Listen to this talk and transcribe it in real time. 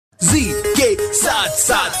के साथ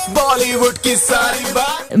साथ बॉलीवुड की सारी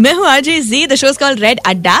बात। मैं हूँ RJ ji, the show is called red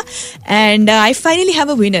अड्डा and I finally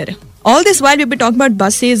have a winner. All this while we've been talking about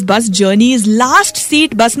buses, bus journeys, last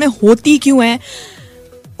seat बस में होती क्यों है,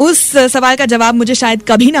 उस सवाल का जवाब मुझे शायद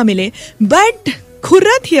कभी ना मिले. But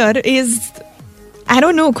खुर्रत here is, I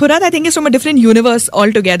don't know, खुर्रत I think is from a different universe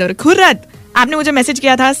altogether. खुर्रत, आपने मुझे मैसेज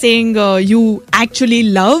किया था saying you actually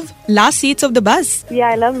love last seats of the bus. Yeah,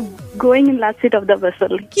 I love going in last seat of the bus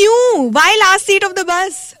only. क्यों? Why last seat of the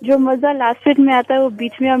bus? जो मजा last seat में आता है वो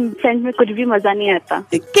बीच में हम फ्रंट में कुछ भी मजा नहीं आता.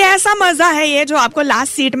 कैसा मजा है ये जो आपको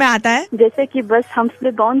लास्ट सीट में आता है? जैसे कि बस हम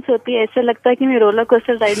पे बाउंस होती है, ऐसा लगता है कि मैं रोलर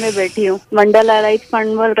कोस्टर राइड में बैठी हूँ. मंडला राइड,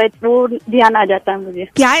 फनवर्ल्ड राइड, वो ध्यान आ जाता है मुझे.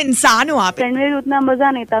 क्या इंसान हो आप? फ्रंट में भी उतना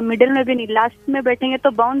मजा नहीं था, मिडिल में भी नहीं, लास्ट में बैठेंगे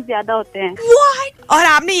तो बाउंस ज्यादा होते हैं. What? और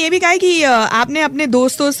आपने ये भी कहा कि आपने अपने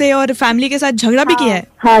दोस्तों से और फैमिली के साथ झगड़ा भी किया है?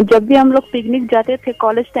 हाँ, जब भी हम लोग पिकनिक जाते थे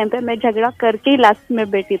कॉलेज टाइम पे, मैं झगड़ा करके ही लास्ट में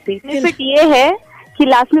बैठी थी. बेनिफिट ये है कि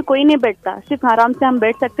लास्ट में कोई नहीं बैठता, सिर्फ आराम से हम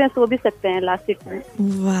बैठ सकते हैं, सो भी सकते हैं लास्ट सीट में.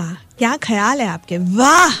 वाह, क्या ख्याल है आपके.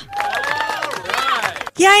 वाह,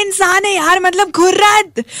 क्या इंसान है यार. मतलब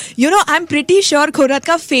Khurrat, you know I am pretty sure Khurrat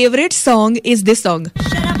का favourite song is this song.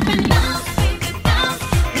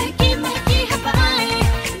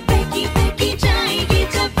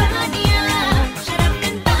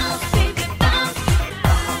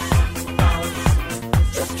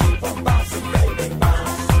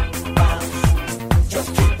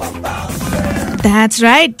 That's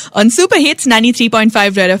right. On Super Hits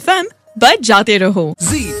 93.5 Red FM, बच जाते रहो.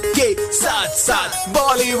 जी के साथ साथ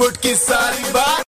बॉलीवुड की सारी बात.